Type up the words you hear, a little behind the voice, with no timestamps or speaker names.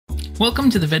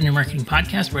Welcome to the Veterinary Marketing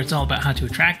Podcast, where it's all about how to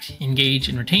attract, engage,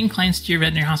 and retain clients to your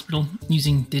veterinary hospital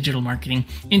using digital marketing.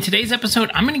 In today's episode,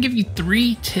 I'm going to give you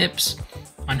 3 tips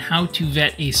on how to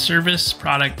vet a service,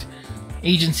 product,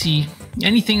 agency,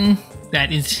 anything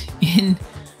that is in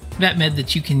VetMed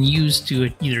that you can use to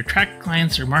either attract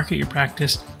clients or market your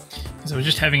practice. Because I was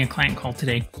just having a client call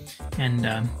today,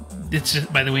 and it's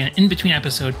just, by the way, an in-between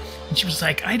episode, and she was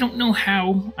like, I don't know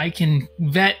how I can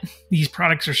vet these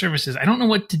products or services. I don't know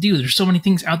what to do. There's so many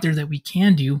things out there that we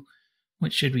can do.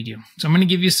 What should we do? So I'm going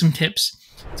to give you some tips.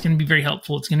 It's going to be very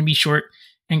helpful. It's going to be short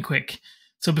and quick.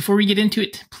 So before we get into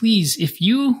it, please, if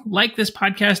you like this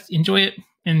podcast, enjoy it,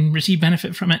 and receive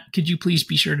benefit from it, could you please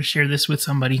be sure to share this with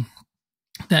somebody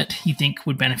that you think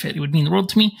would benefit? It would mean the world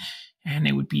to me, and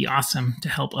it would be awesome to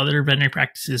help other veterinary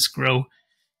practices grow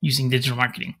using digital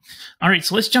marketing. All right,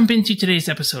 so let's jump into today's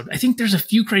episode. I think there's a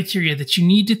few criteria that you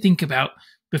need to think about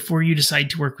before you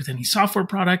decide to work with any software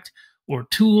product or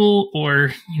tool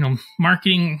or,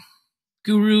 marketing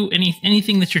guru,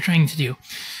 anything that you're trying to do.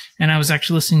 And I was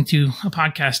actually listening to a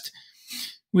podcast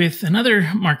with another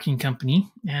marketing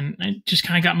company, and it just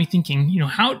kind of got me thinking,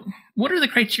 what are the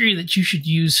criteria that you should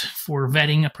use for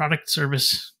vetting a product,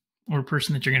 service, or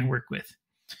person that you're going to work with?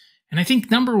 And I think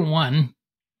number one,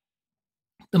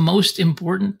 the most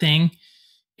important thing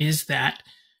is that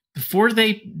before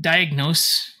they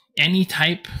diagnose any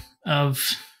type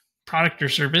of product or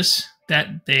service,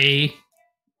 that they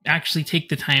actually take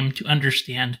the time to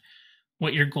understand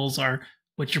what your goals are,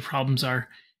 what your problems are,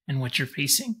 and what you're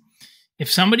facing.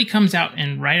 If somebody comes out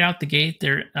and right out the gate,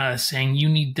 they're saying you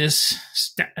need this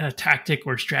tactic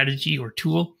or strategy or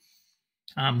tool,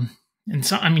 and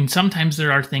so, sometimes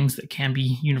there are things that can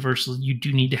be universal you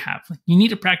do need to have. Like you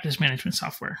need a practice management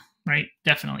software, right?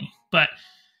 Definitely. But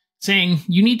saying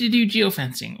you need to do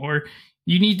geofencing or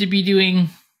you need to be doing,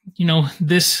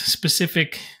 this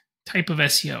specific type of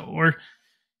SEO, or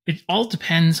it all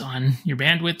depends on your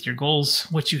bandwidth, your goals,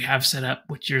 what you have set up,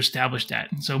 what you're established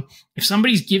at. And so if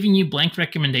somebody's giving you blank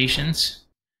recommendations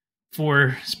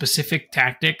for specific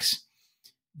tactics,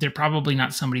 they're probably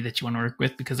not somebody that you want to work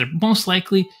with, because they're most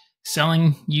likely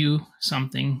selling you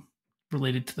something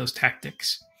related to those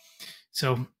tactics.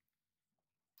 So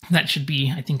that should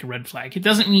be, I think, a red flag. It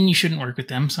doesn't mean you shouldn't work with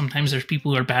them. Sometimes there's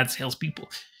people who are bad salespeople.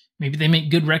 Maybe they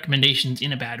make good recommendations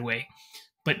in a bad way.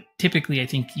 But typically, I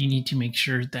think you need to make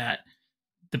sure that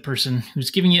the person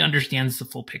who's giving you understands the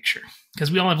full picture,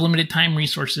 because we all have limited time,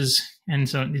 resources, and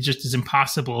so it just is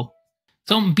impossible.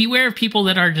 So beware of people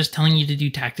that are just telling you to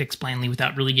do tactics blindly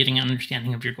without really getting an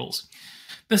understanding of your goals.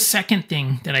 The second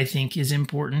thing that I think is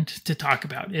important to talk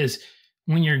about is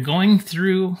when you're going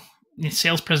through a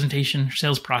sales presentation or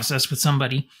sales process with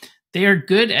somebody, they are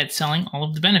good at selling all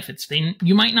of the benefits.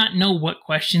 You might not know what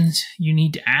questions you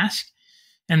need to ask.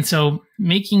 And so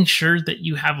making sure that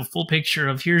you have a full picture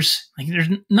of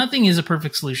nothing is a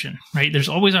perfect solution, right? There's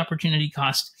always opportunity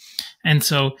cost. And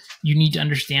so you need to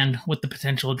understand what the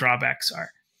potential drawbacks are.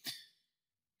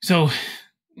 So,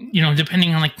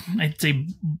 depending on, I'd say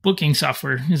booking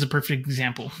software is a perfect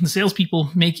example. The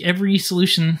salespeople make every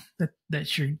solution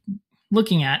that you're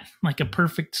looking at like a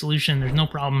perfect solution. There's no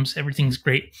problems. Everything's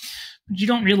great. But you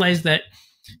don't realize that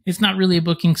it's not really a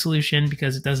booking solution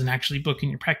because it doesn't actually book in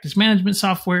your practice management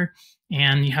software.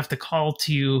 And you have to call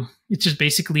it's just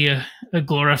basically a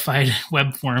glorified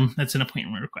web form that's an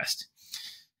appointment request.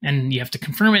 And you have to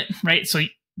confirm it, right? So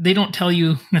they don't tell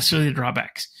you necessarily the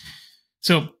drawbacks.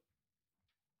 So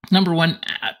number one,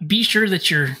 be sure that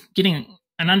you're getting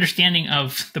an understanding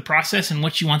of the process and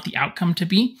what you want the outcome to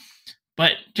be,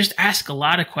 but just ask a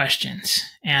lot of questions.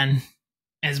 And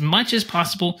as much as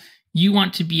possible, you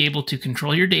want to be able to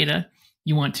control your data.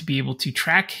 You want to be able to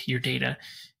track your data,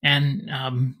 and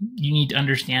you need to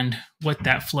understand what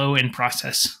that flow and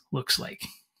process looks like.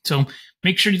 So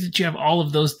make sure that you have all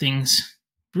of those things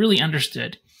really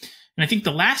understood. And I think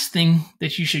the last thing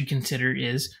that you should consider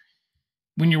is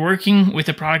when you're working with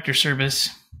a product or service,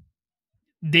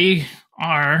 they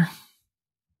are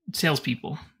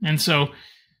salespeople. And so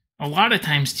a lot of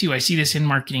times too, I see this in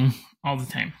marketing all the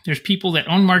time. There's people that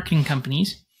own marketing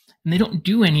companies and they don't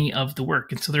do any of the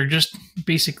work. And so they're just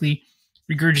basically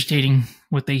regurgitating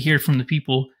what they hear from the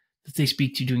people that they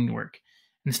speak to doing the work.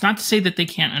 And it's not to say that they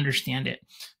can't understand it,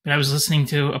 but I was listening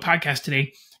to a podcast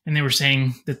today and they were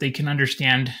saying that they can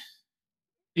understand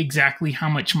exactly how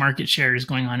much market share is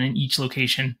going on in each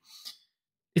location.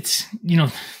 It's,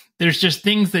 there's just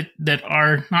things that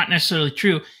are not necessarily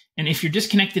true. And if you're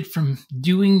disconnected from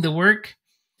doing the work,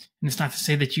 and it's not to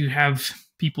say that you have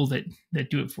people that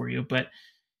do it for you, but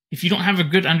if you don't have a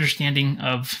good understanding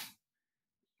of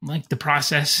like the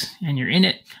process and you're in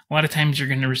it, a lot of times you're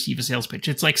going to receive a sales pitch.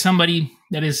 It's like somebody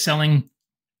that is selling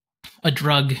a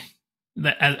drug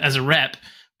that as a rep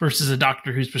versus a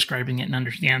doctor who's prescribing it and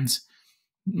understands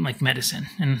like medicine.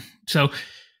 And so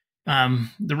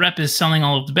the rep is selling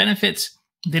all of the benefits.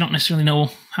 They don't necessarily know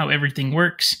how everything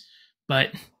works,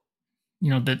 but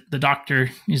the doctor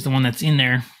is the one that's in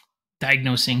there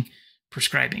diagnosing,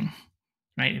 prescribing,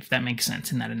 right? If that makes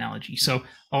sense in that analogy. So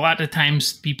a lot of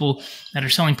times people that are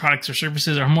selling products or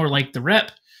services are more like the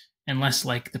rep and less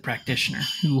like the practitioner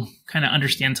who kind of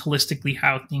understands holistically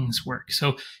how things work.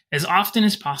 So as often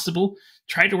as possible,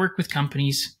 try to work with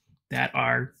companies that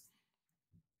are,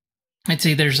 I'd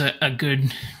say there's a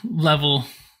good level.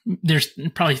 There's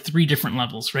probably 3 different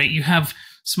levels, right? You have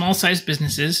small sized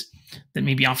businesses that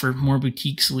maybe offer more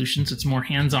boutique solutions. It's more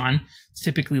hands-on. It's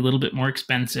typically a little bit more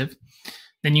expensive.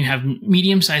 Then you have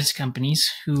medium-sized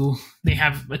companies who they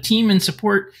have a team and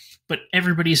support, but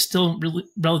everybody is still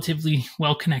relatively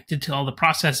well connected to all the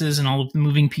processes and all of the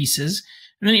moving pieces.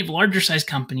 And then you have larger-sized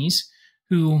companies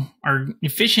who are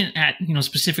efficient at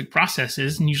specific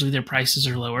processes, and usually their prices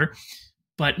are lower,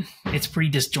 but it's pretty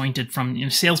disjointed from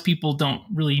salespeople don't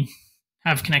really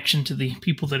have connection to the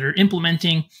people that are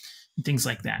implementing and things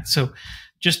like that. So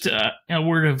just a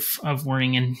word of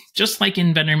warning. And just like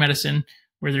in veterinary medicine,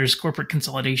 where there's corporate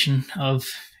consolidation of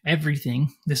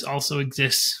everything, this also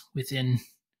exists within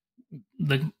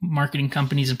the marketing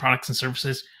companies and products and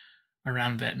services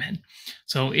around VetMed.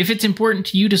 So if it's important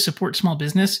to you to support small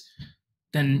business,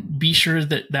 then be sure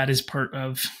that that is part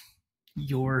of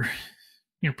your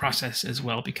process as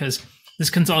well, because this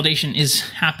consolidation is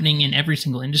happening in every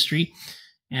single industry.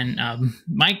 And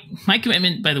my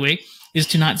commitment, by the way, is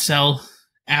to not sell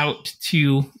out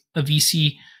to a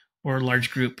VC or a large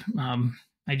group.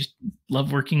 I just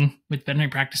love working with veterinary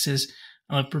practices.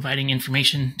 I love providing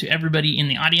information to everybody in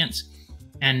the audience.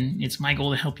 And it's my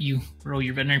goal to help you grow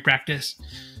your veterinary practice.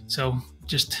 So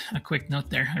just a quick note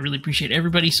there. I really appreciate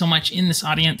everybody so much in this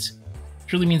audience.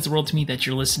 It really means the world to me that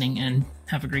you're listening, and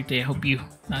have a great day. I hope you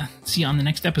see you on the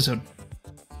next episode.